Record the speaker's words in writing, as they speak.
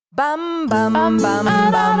Bum bum bum bum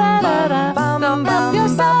bum bum bum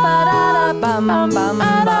yourself. Bum bum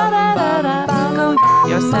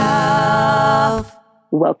yourself.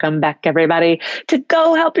 Welcome back, everybody, to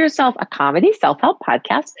Go Help Yourself, a comedy self-help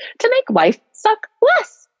podcast to make life suck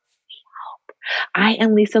less. I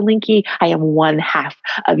am Lisa Linky. I am one half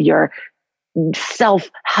of your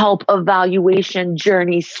self-help evaluation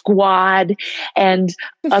journey squad, and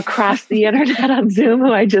across the internet on Zoom,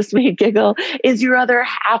 who I just made giggle, is your other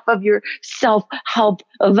half of your self-help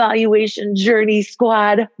evaluation journey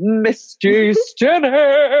squad, Misty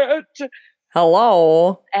Stinnett.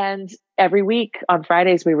 Hello. And every week on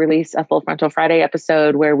Fridays, we release a Full Frontal Friday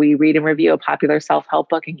episode where we read and review a popular self-help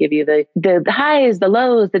book and give you the highs, the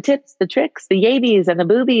lows, the tips, the tricks, the yabies and the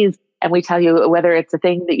boobies. And we tell you whether it's a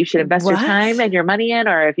thing that you should invest your time and your money in,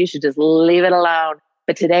 or if you should just leave it alone.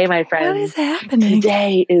 But today, my friends, what is happening?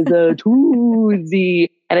 Today is a Tuesday,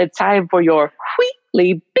 and it's time for your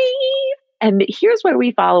weekly beef. And here's where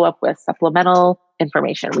we follow up with supplemental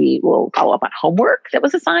information. We will follow up on homework that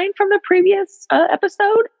was assigned from the previous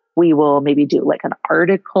episode. We will maybe do like an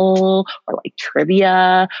article or like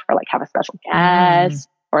trivia or like have a special guest.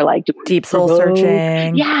 Or like deep soul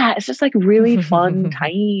searching. Yeah, it's just like really fun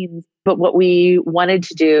times. But what we wanted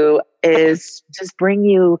to do is just bring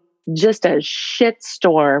you just a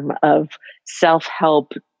shitstorm of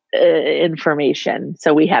self-help information.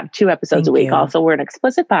 So we have 2 episodes a week. Also, we're an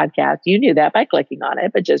explicit podcast. You knew that by clicking on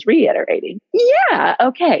it, but just reiterating. Yeah.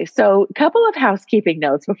 Okay. So a couple of housekeeping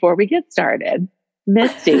notes before we get started.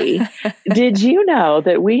 Misty, did you know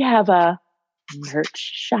that we have a merch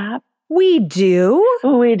shop? We do?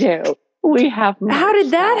 We do. We have. How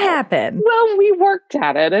did that happen? Well, we worked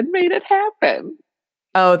at it and made it happen.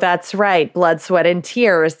 Oh, that's right. Blood, sweat, and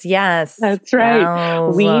tears. Yes. That's right.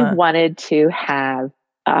 We wanted to have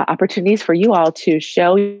opportunities for you all to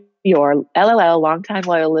show your LLL, longtime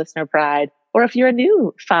loyal listener pride, or if you're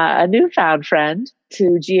a newfound friend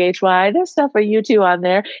to GHY, there's stuff for you too on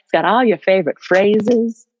there. It's got all your favorite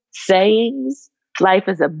phrases, sayings. Life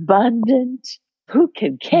is abundant. Who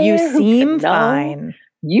can care? You seem fine.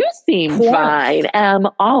 You seem fine.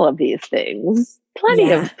 All of these things.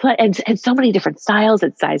 Plenty of, and so many different styles.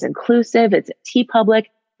 It's size inclusive. It's at TeePublic.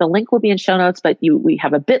 The link will be in show notes, but we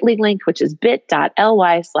have a bit.ly link, which is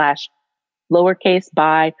bit.ly/lowercase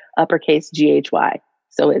by uppercase GHY.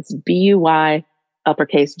 So it's BUY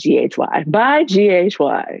uppercase GHY by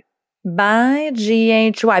GHY. By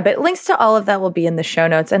GHY. But links to all of that will be in the show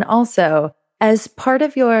notes. And also, as part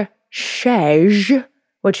of your SHEJ,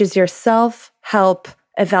 which is your self-help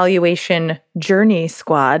evaluation journey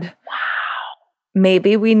squad. Wow.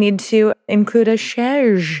 Maybe we need to include a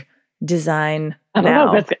SHEJ design. I don't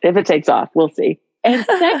know if it takes off. We'll see. And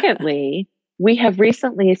secondly, we have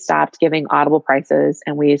recently stopped giving Audible prices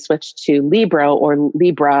and we switched to Libro or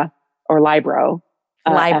Libra or Libro.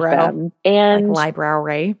 FM. And like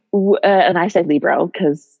library. And I said Libro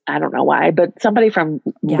because I don't know why, but somebody from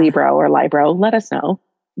Libro or Libro, let us know.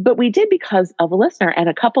 But we did because of a listener. And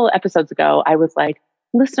a couple of episodes ago, I was like,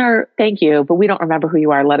 listener, thank you, but we don't remember who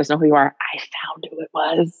you are. Let us know who you are. I found who it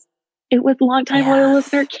was. It was longtime loyal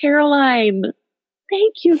listener, Caroline.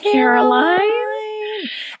 Thank you, Caroline.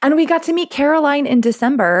 And we got to meet Caroline in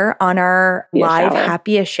December on our live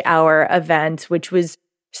Happy-ish Hour event, which was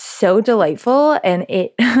so delightful. And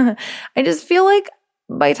I just feel like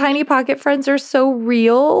my tiny pocket friends are so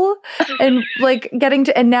real and like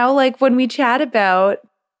and now like when we chat about,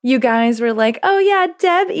 you guys were like, oh yeah,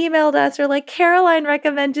 Deb emailed us, or like Caroline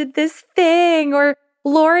recommended this thing, or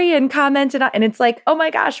Lorian commented on, and it's like, oh my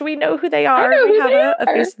gosh, we know who they are. We have a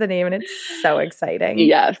face to the name, and it's so exciting.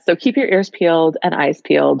 Yes. So keep your ears peeled and eyes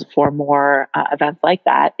peeled for more events like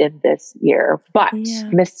that in this year. But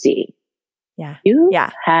Misty, you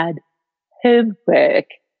had homework.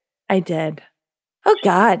 I did. Oh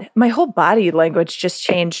God, my whole body language just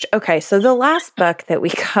changed. Okay, so the last book that we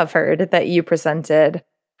covered that you presented,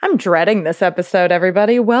 I'm dreading this episode,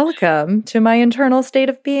 everybody. Welcome to my internal state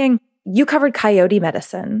of being. You covered Coyote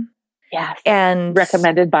Medicine. Yes. And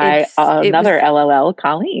recommended by another LLL,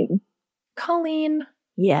 Colleen. Colleen.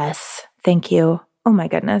 Yes. Thank you. Oh my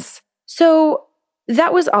goodness. So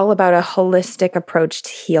that was all about a holistic approach to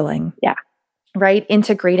healing. Yeah. Right?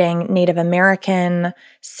 Integrating Native American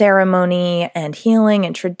ceremony and healing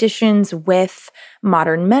and traditions with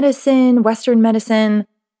modern medicine, Western medicine.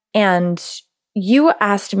 And you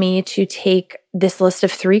asked me to take this list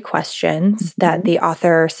of 3 questions that the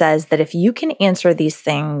author says that if you can answer these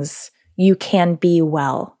things, you can be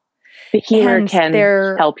well. The healer can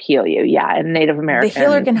help heal you. Yeah. And Native American. The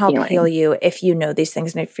healer can help heal you if you know these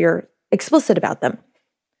things and if you're explicit about them.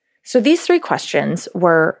 So these 3 questions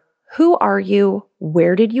were, who are you?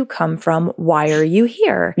 Where did you come from? Why are you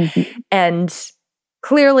here? Mm-hmm. And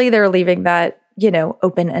clearly they're leaving that,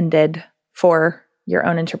 open-ended for your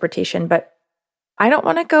own interpretation. But I don't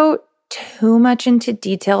want to go too much into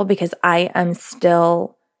detail because I am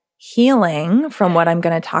still healing from what I'm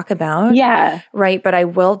going to talk about. Yeah. Right. But I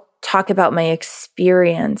will talk about my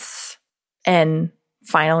experience and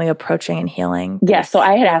finally approaching and healing. Yeah. So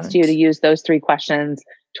I had asked you to use those 3 questions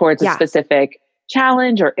towards a specific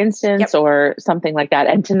challenge or instance or something like that.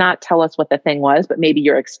 And to not tell us what the thing was, but maybe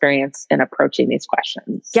your experience in approaching these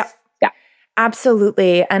questions. Yep. Yeah.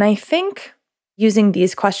 Absolutely. And I think using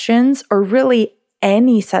these questions, or really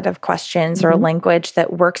any set of questions or language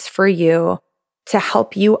that works for you to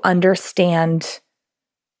help you understand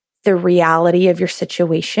the reality of your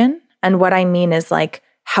situation. And what I mean is like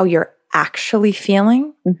how you're actually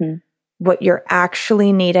feeling, what you're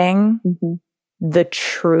actually needing, the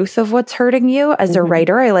truth of what's hurting you. As a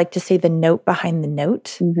writer, I like to say the note behind the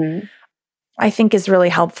note, I think is really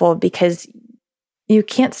helpful because you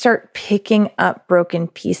can't start picking up broken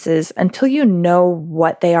pieces until you know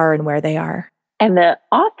what they are and where they are. And the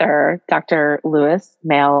author, Dr. Louis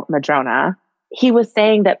Mail Madrona, he was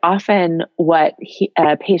saying that often what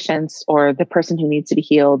patients or the person who needs to be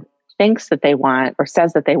healed thinks that they want or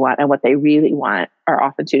says that they want and what they really want are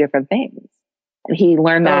often 2 different things. And he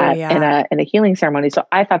learned that in a healing ceremony. So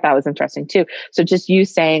I thought that was interesting too. So just you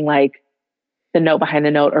saying like the note behind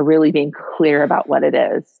the note or really being clear about what it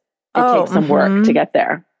is. It takes some work to get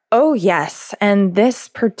there. Oh, yes. And this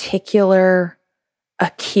particular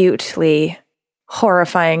acutely,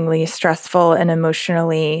 horrifyingly stressful and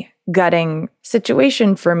emotionally gutting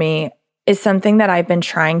situation for me is something that I've been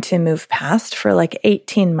trying to move past for like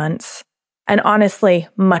 18 months. And honestly,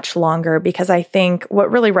 much longer, because I think what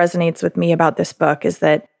really resonates with me about this book is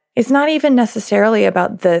that it's not even necessarily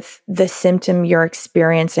about the symptom you're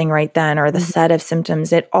experiencing right then or the set of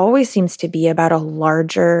symptoms. It always seems to be about a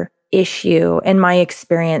larger issue in my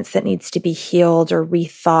experience that needs to be healed or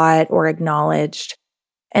rethought or acknowledged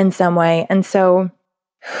in some way. And so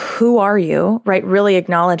who are you, right? Really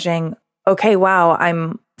acknowledging, okay, wow,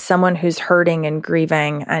 I'm someone who's hurting and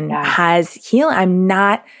grieving and has healing. I'm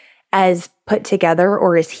not as put together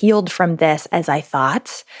or as healed from this as I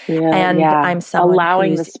thought. I'm someone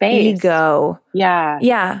allowing whose the space. Ego,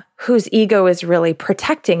 whose ego is really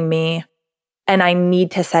protecting me. And I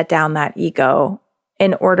need to set down that ego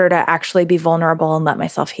in order to actually be vulnerable and let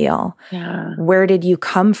myself heal. Yeah. Where did you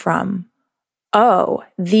come from? Oh,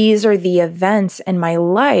 these are the events in my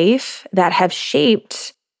life that have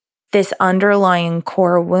shaped this underlying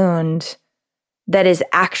core wound that is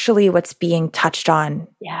actually what's being touched on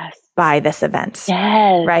by this event.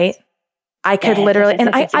 Yes. Right? I could literally, and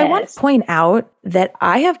I want to point out that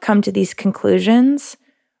I have come to these conclusions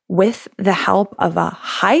with the help of a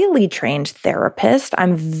highly trained therapist.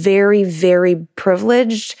 I'm very, very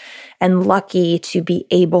privileged and lucky to be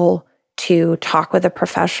able to talk with a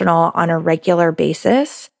professional on a regular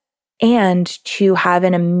basis and to have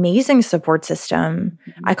an amazing support system.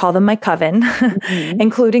 I call them my coven,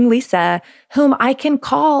 including Lisa, whom I can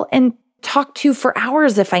call and talk to for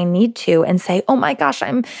hours if I need to and say, oh my gosh,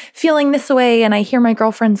 I'm feeling this way. And I hear my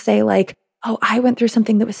girlfriends say like, oh, I went through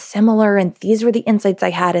something that was similar and these were the insights I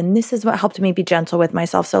had. And this is what helped me be gentle with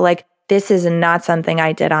myself. So like, this is not something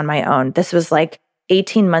I did on my own. This was like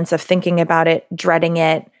 18 months of thinking about it, dreading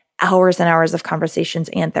it, hours and hours of conversations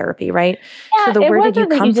and therapy, right? Yeah, so where did you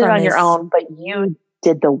come from on your own, but you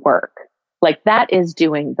did the work. Like that is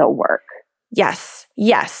doing the work. Yes.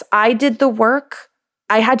 I did the work.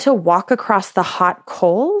 I had to walk across the hot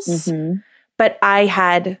coals, but I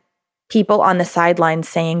had people on the sidelines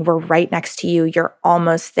saying, we're right next to you. You're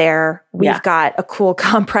almost there. We've got a cool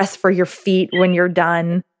compress for your feet when you're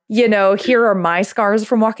done. You know, here are my scars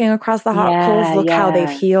from walking across the hot coals. Look how they've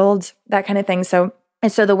healed, that kind of thing. So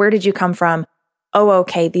the where did you come from? Oh,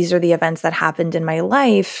 okay. These are the events that happened in my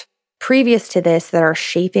life previous to this that are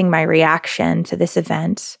shaping my reaction to this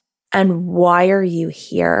event. And why are you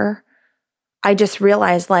here? I just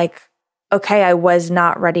realized like, okay, I was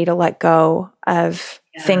not ready to let go of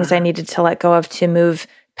things I needed to let go of to move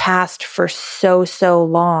past for so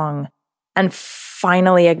long. And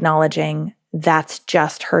finally acknowledging that's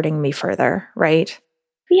just hurting me further, right?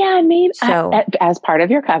 Yeah, I mean, so, as part of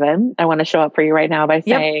your coven, I want to show up for you right now by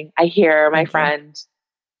saying, I hear my friend,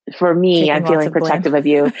 for me, I'm feeling protective of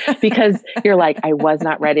you because you're like, I was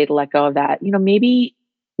not ready to let go of that. You know, maybe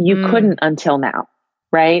you couldn't until now,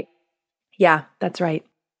 right? Yeah, that's right.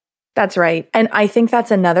 That's right. And I think that's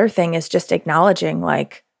another thing is just acknowledging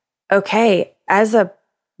like, okay, as a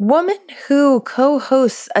woman who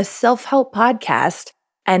co-hosts a self-help podcast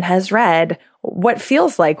and has read what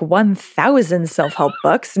feels like 1,000 self-help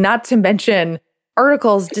books, not to mention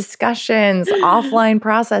articles, discussions, offline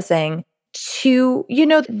processing, to,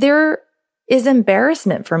 there is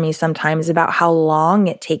embarrassment for me sometimes about how long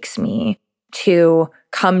it takes me to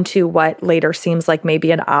come to what later seems like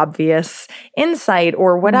maybe an obvious insight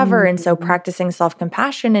or whatever. Mm-hmm. And so practicing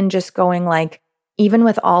self-compassion and just going like, even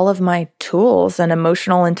with all of my tools and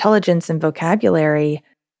emotional intelligence and vocabulary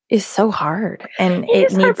is so hard. And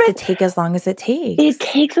it needs to take as long as it takes. It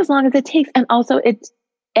takes as long as it takes. And also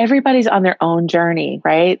everybody's on their own journey,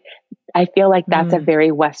 right? I feel like that's a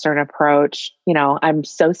very Western approach. I'm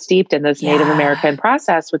so steeped in this Native American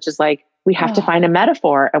process, which is like, we have to find a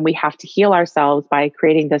metaphor and we have to heal ourselves by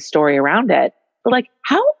creating this story around it. But like,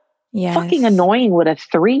 how fucking annoying would a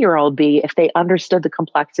 3-year-old be if they understood the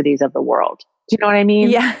complexities of the world? Do you know what I mean?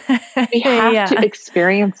 Yeah. We have to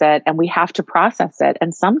experience it and we have to process it.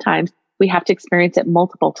 And sometimes we have to experience it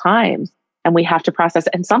multiple times and we have to process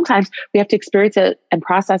it. And sometimes we have to experience it and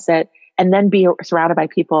process it and then be surrounded by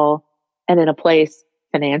people and in a place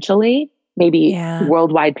financially, maybe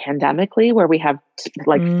worldwide pandemically, where we have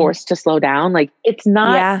forced to slow down. Like it's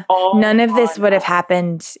not all none of this would have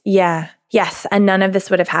happened. Yeah. Yes. And none of this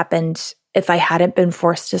would have happened if I hadn't been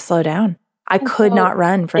forced to slow down. I could not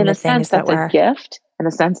run from the things that were. In a gift. In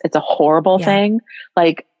a sense, it's a horrible thing.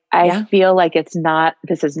 Like I feel like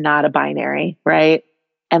this is not a binary, right?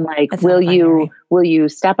 And like, will you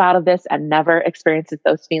step out of this and never experience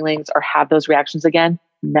those feelings or have those reactions again?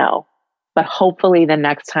 No. But hopefully the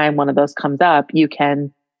next time one of those comes up, you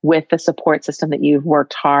can, with the support system that you've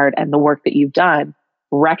worked hard and the work that you've done,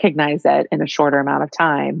 recognize it in a shorter amount of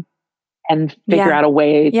time and figure out a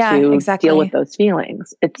way to deal with those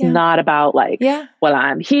feelings. It's not about like, well,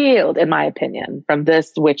 I'm healed, in my opinion, from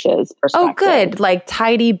this witch's perspective. Oh, good. Like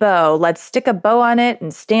tidy bow. Let's stick a bow on it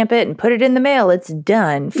and stamp it and put it in the mail. It's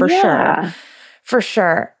done for sure. For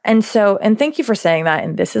sure. And thank you for saying that.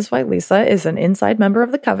 And this is why Lisa is an inside member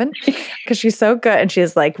of the coven, because she's so good. And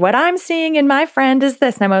she's like, what I'm seeing in my friend is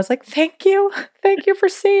this. And I was like, thank you. Thank you for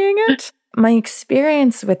seeing it. My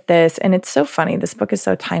experience with this, and it's so funny, this book is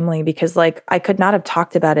so timely because like I could not have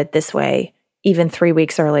talked about it this way even 3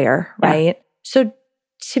 weeks earlier, right? So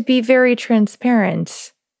to be very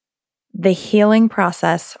transparent, the healing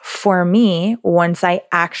process for me, once I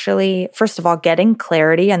actually, first of all, getting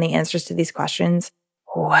clarity on the answers to these questions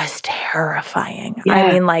was terrifying. Yeah.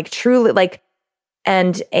 I mean, like truly, like,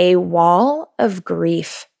 and a wall of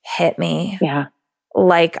grief hit me. Yeah.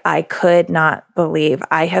 Like I could not believe.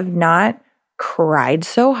 I have not cried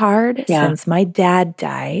so hard since my dad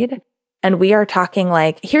died. And we are talking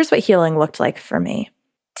like, here's what healing looked like for me.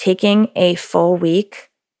 Taking a full week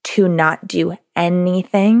to not do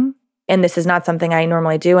anything. And this is not something I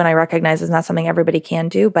normally do. And I recognize it's not something everybody can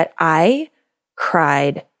do, but I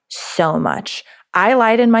cried so much. I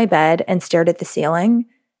lied in my bed and stared at the ceiling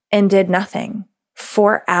and did nothing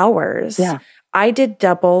for hours. Yeah. I did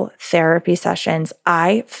double therapy sessions.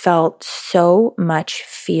 I felt so much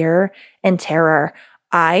fear and terror.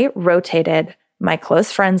 I rotated my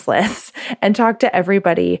close friends list and talked to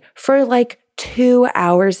everybody for like 2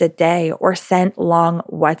 hours a day or sent long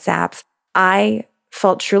WhatsApps. I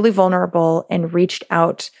felt truly vulnerable and reached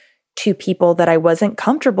out to people that I wasn't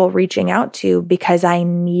comfortable reaching out to because I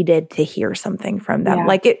needed to hear something from them. Yeah.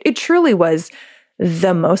 Like it truly was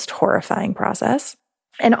the most horrifying process.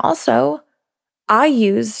 And also, I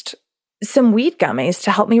used some weed gummies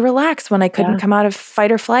to help me relax when I couldn't come out of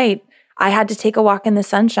fight or flight. I had to take a walk in the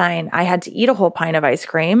sunshine. I had to eat a whole pint of ice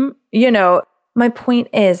cream. You know, my point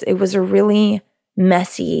is it was a really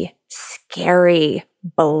messy, scary,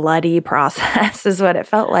 bloody process is what it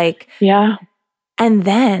felt like. Yeah. And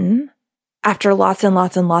then after lots and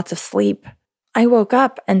lots and lots of sleep, I woke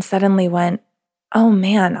up and suddenly went, oh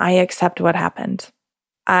man, I accept what happened.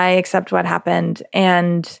 I accept what happened.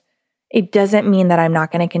 And it doesn't mean that I'm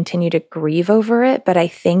not going to continue to grieve over it, but I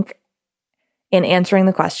think in answering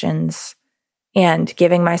the questions and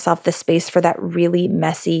giving myself the space for that really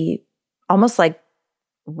messy, almost like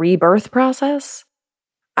rebirth process,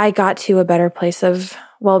 I got to a better place of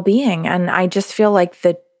well-being. And I just feel like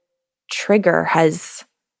the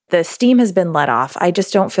steam has been let off. I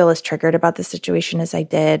just don't feel as triggered about the situation as I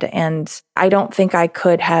did. And I don't think I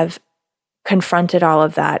could have confronted all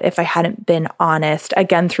of that if I hadn't been honest,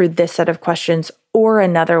 again, through this set of questions or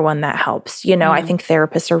another one that helps. You know, I think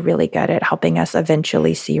therapists are really good at helping us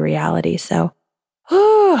eventually see reality. So,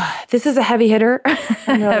 this is a heavy hitter,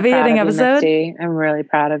 heavy hitting episode. Misty. I'm really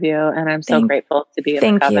proud of you. And I'm so grateful to be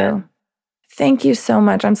in the coven. Thank you so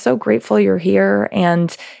much. I'm so grateful you're here.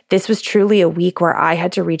 And this was truly a week where I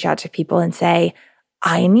had to reach out to people and say,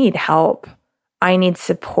 I need help. I need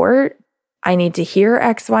support. I need to hear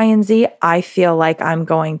X, Y, and Z, I feel like I'm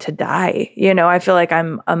going to die. I feel like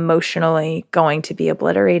I'm emotionally going to be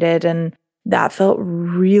obliterated. And that felt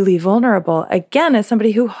really vulnerable. Again, as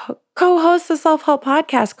somebody who co-hosts a self-help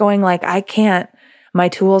podcast, going like, I can't, my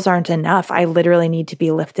tools aren't enough. I literally need to be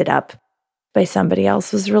lifted up by somebody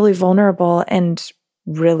else, was really vulnerable and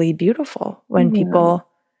really beautiful when people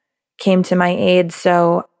came to my aid.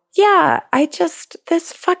 So yeah,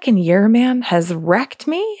 this fucking year, man, has wrecked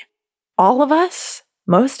me. All of us,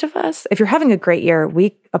 most of us. If you're having a great year,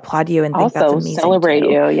 we applaud you and think also, that's amazing. Celebrate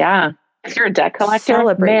you, yeah. If you're a debt collector,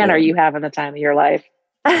 are you having the time of your life?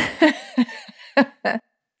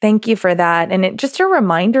 Thank you for that. And just a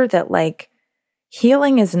reminder that like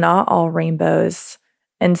healing is not all rainbows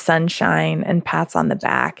and sunshine and pats on the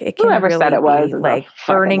back. It can Whoever really said it was be like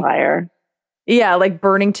burning liar. Yeah, like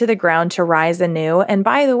burning to the ground to rise anew. And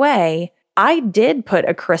by the way, I did put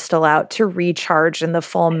a crystal out to recharge in the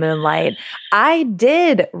full moonlight. I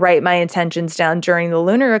did write my intentions down during the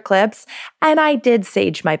lunar eclipse, and I did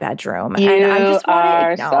sage my bedroom. You and I just want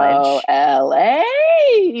to acknowledge, so LA.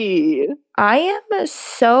 I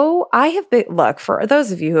have been, look, for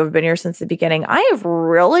those of you who have been here since the beginning, I have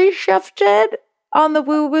really shifted on the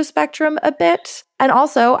woo-woo spectrum a bit. And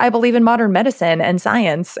also, I believe in modern medicine and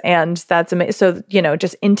science, and that's amazing. So,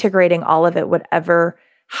 just integrating all of it, whatever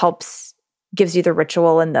helps, gives you the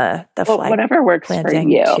ritual and the flag whatever works for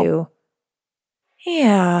you. Too.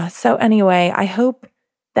 Yeah. So anyway, I hope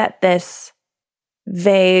that this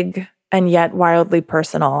vague and yet wildly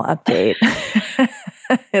personal update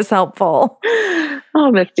is helpful.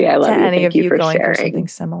 Oh, Misty, I love you. Any Thank of you for going sharing. through something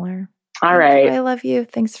similar. All right. I love you.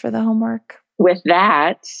 Thanks for the homework. With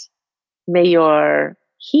that, may your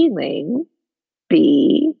healing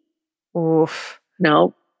be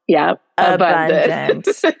abundant.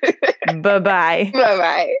 Bye-bye.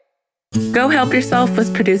 Bye-bye. Go Help Yourself was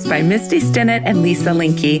produced by Misty Stinnett and Lisa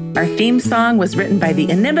Linky. Our theme song was written by the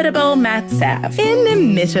inimitable Matt Sav.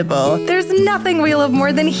 Inimitable. There's nothing we love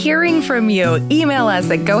more than hearing from you. Email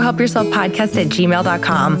us at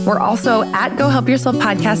gohelpyourselfpodcast@gmail.com. We're also at Go Help Yourself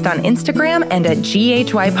Podcast on Instagram and at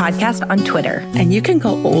GHY Podcast on Twitter. And you can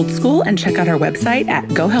go old school and check out our website at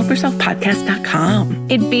gohelpyourselfpodcast.com.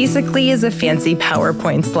 It basically is a fancy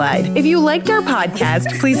PowerPoint slide. If you liked our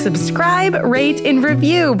podcast, please subscribe, rate, and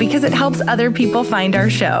review because it helps other people find our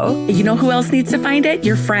show. You know who else needs to find it?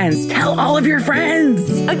 Your friends. Tell all of your friends.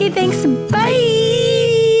 Okay, thanks. Bye.